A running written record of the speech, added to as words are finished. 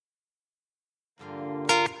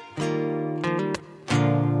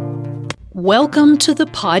Welcome to the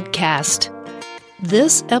podcast.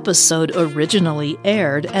 This episode originally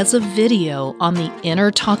aired as a video on the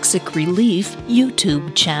Inner Toxic Relief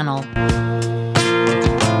YouTube channel.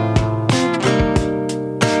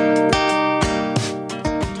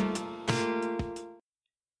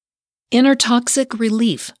 Inner Toxic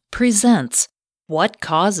Relief presents What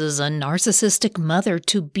Causes a Narcissistic Mother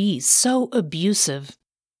to Be So Abusive?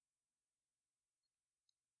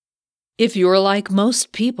 If you're like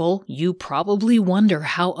most people, you probably wonder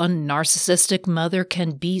how a narcissistic mother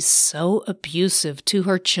can be so abusive to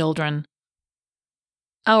her children.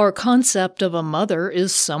 Our concept of a mother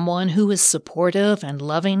is someone who is supportive and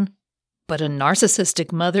loving, but a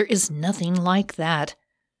narcissistic mother is nothing like that.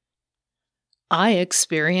 I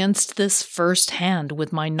experienced this firsthand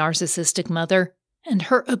with my narcissistic mother, and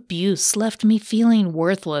her abuse left me feeling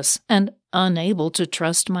worthless and unable to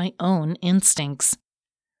trust my own instincts.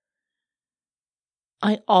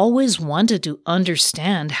 I always wanted to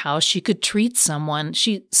understand how she could treat someone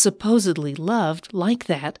she supposedly loved like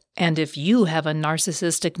that, and if you have a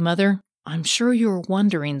narcissistic mother, I'm sure you're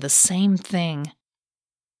wondering the same thing.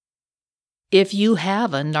 If you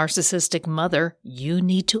have a narcissistic mother, you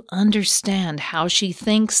need to understand how she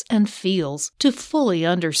thinks and feels to fully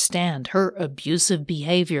understand her abusive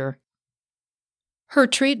behavior. Her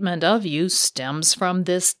treatment of you stems from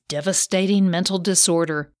this devastating mental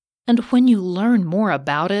disorder, and when you learn more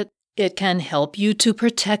about it, it can help you to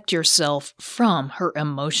protect yourself from her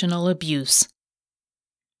emotional abuse.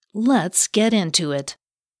 Let's get into it.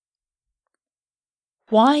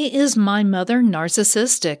 Why is my mother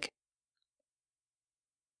narcissistic?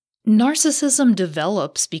 Narcissism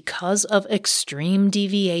develops because of extreme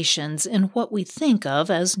deviations in what we think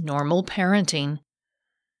of as normal parenting.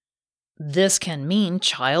 This can mean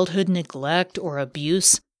childhood neglect or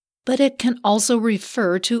abuse, but it can also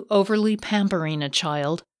refer to overly pampering a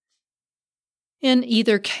child. In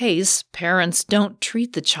either case, parents don't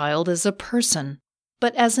treat the child as a person,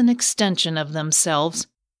 but as an extension of themselves,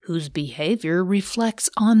 whose behavior reflects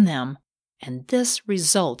on them, and this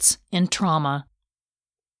results in trauma.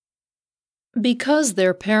 Because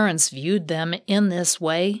their parents viewed them in this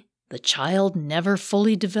way, the child never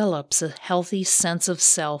fully develops a healthy sense of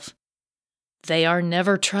self. They are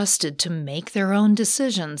never trusted to make their own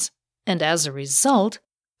decisions, and as a result,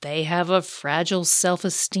 they have a fragile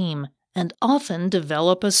self-esteem and often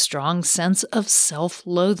develop a strong sense of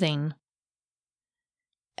self-loathing.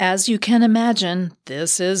 As you can imagine,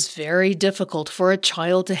 this is very difficult for a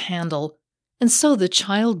child to handle, and so the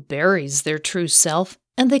child buries their true self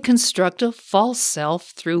and they construct a false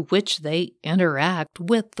self through which they interact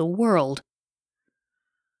with the world.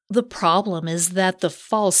 The problem is that the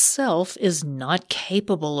false self is not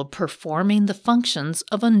capable of performing the functions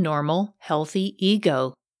of a normal, healthy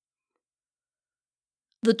ego.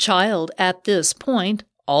 The child at this point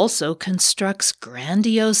also constructs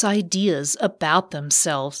grandiose ideas about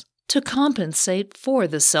themselves to compensate for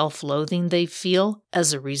the self-loathing they feel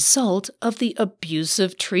as a result of the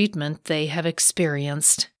abusive treatment they have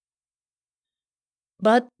experienced.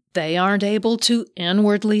 But they aren't able to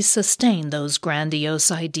inwardly sustain those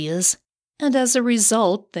grandiose ideas, and as a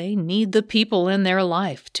result, they need the people in their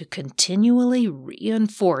life to continually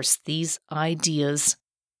reinforce these ideas.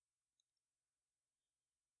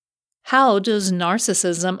 How does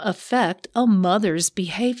narcissism affect a mother's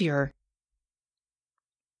behavior?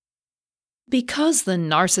 Because the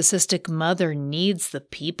narcissistic mother needs the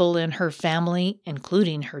people in her family,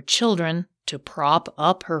 including her children, to prop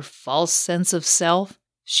up her false sense of self,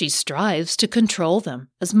 she strives to control them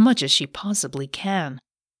as much as she possibly can.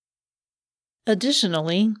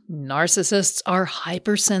 Additionally, narcissists are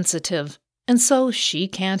hypersensitive, and so she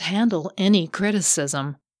can't handle any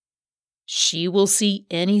criticism. She will see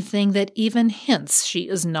anything that even hints she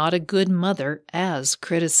is not a good mother as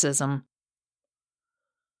criticism.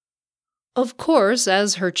 Of course,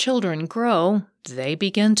 as her children grow, they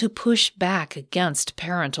begin to push back against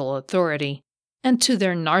parental authority, and to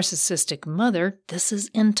their narcissistic mother, this is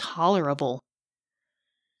intolerable.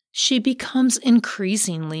 She becomes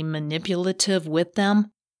increasingly manipulative with them,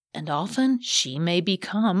 and often she may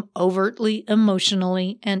become overtly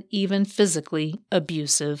emotionally and even physically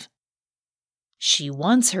abusive. She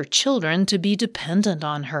wants her children to be dependent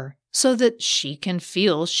on her so that she can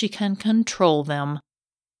feel she can control them.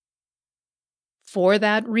 For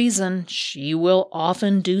that reason, she will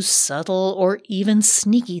often do subtle or even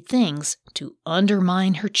sneaky things to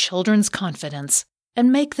undermine her children's confidence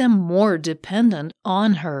and make them more dependent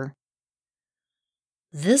on her.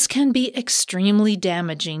 This can be extremely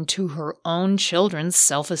damaging to her own children's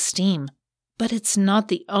self-esteem, but it's not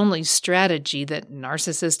the only strategy that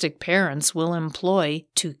narcissistic parents will employ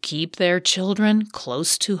to keep their children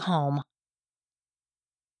close to home.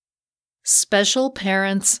 Special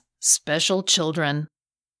parents, special children.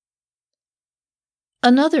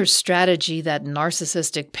 Another strategy that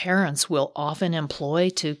narcissistic parents will often employ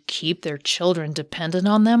to keep their children dependent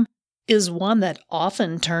on them is one that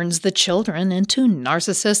often turns the children into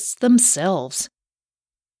narcissists themselves.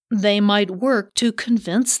 They might work to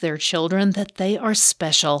convince their children that they are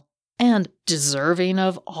special and deserving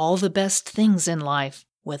of all the best things in life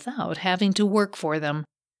without having to work for them.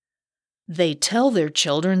 They tell their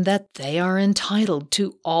children that they are entitled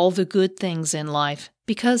to all the good things in life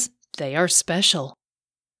because they are special.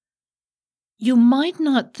 You might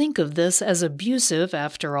not think of this as abusive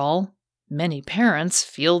after all. Many parents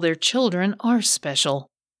feel their children are special.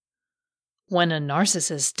 When a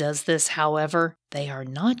narcissist does this, however, they are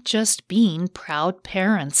not just being proud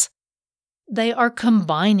parents. They are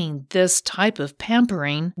combining this type of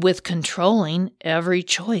pampering with controlling every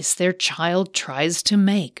choice their child tries to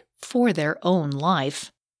make for their own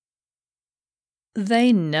life.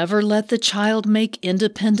 They never let the child make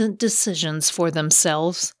independent decisions for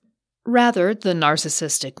themselves. Rather, the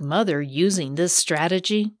narcissistic mother using this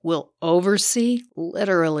strategy will oversee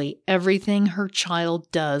literally everything her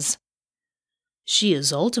child does. She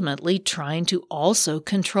is ultimately trying to also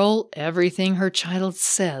control everything her child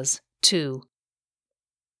says, too.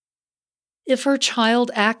 If her child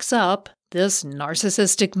acts up, this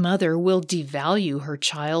narcissistic mother will devalue her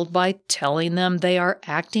child by telling them they are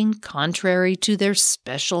acting contrary to their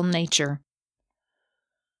special nature.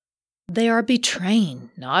 They are betraying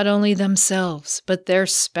not only themselves, but their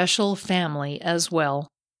special family as well.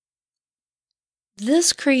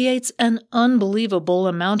 This creates an unbelievable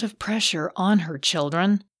amount of pressure on her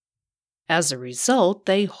children. As a result,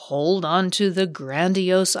 they hold on to the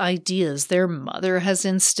grandiose ideas their mother has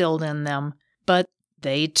instilled in them, but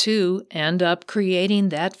they too end up creating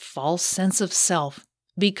that false sense of self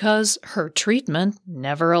because her treatment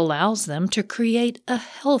never allows them to create a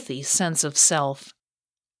healthy sense of self.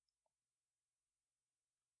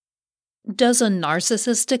 Does a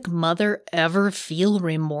narcissistic mother ever feel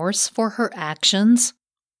remorse for her actions?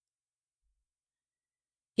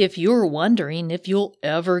 If you're wondering if you'll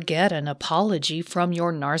ever get an apology from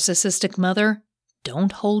your narcissistic mother,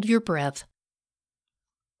 don't hold your breath.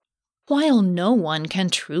 While no one can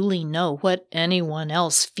truly know what anyone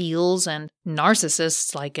else feels, and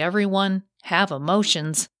narcissists, like everyone, have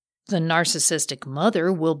emotions, the narcissistic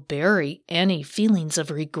mother will bury any feelings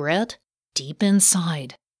of regret deep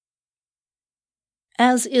inside.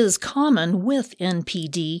 As is common with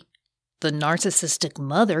NPD, the narcissistic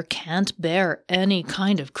mother can't bear any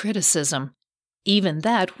kind of criticism, even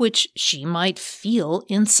that which she might feel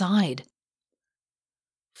inside.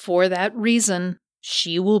 For that reason,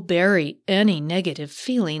 she will bury any negative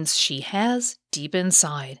feelings she has deep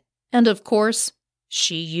inside, and of course,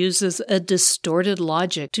 she uses a distorted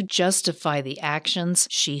logic to justify the actions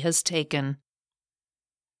she has taken.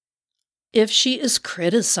 If she is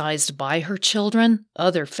criticized by her children,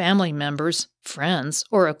 other family members, friends,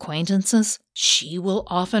 or acquaintances, she will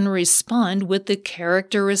often respond with the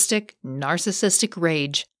characteristic narcissistic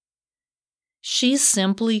rage. She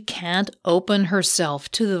simply can't open herself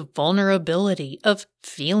to the vulnerability of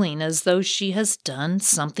feeling as though she has done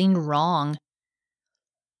something wrong.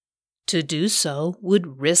 To do so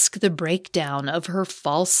would risk the breakdown of her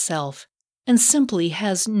false self, and simply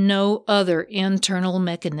has no other internal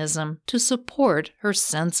mechanism to support her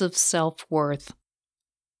sense of self-worth.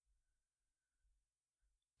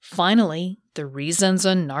 Finally, the reasons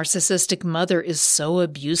a narcissistic mother is so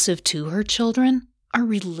abusive to her children are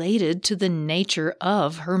related to the nature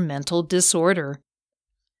of her mental disorder.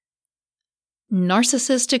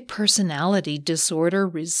 Narcissistic personality disorder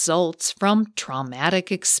results from traumatic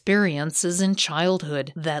experiences in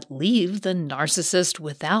childhood that leave the narcissist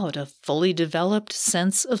without a fully developed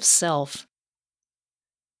sense of self.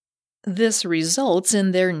 This results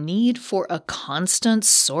in their need for a constant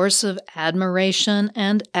source of admiration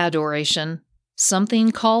and adoration,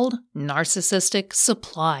 something called narcissistic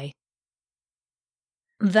supply.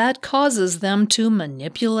 That causes them to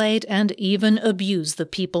manipulate and even abuse the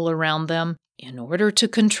people around them in order to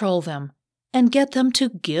control them and get them to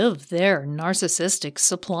give their narcissistic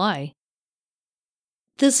supply.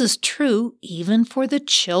 This is true even for the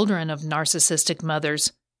children of narcissistic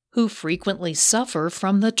mothers, who frequently suffer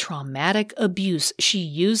from the traumatic abuse she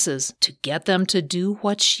uses to get them to do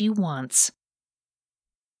what she wants.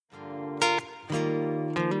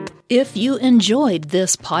 If you enjoyed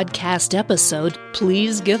this podcast episode,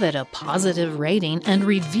 please give it a positive rating and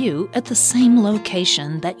review at the same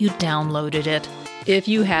location that you downloaded it. If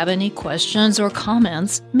you have any questions or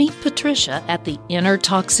comments, meet Patricia at the Inner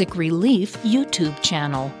Toxic Relief YouTube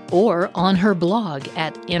channel or on her blog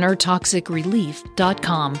at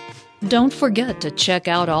innertoxicrelief.com. Don't forget to check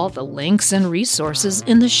out all the links and resources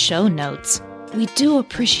in the show notes. We do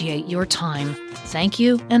appreciate your time. Thank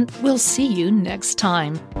you, and we'll see you next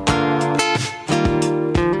time.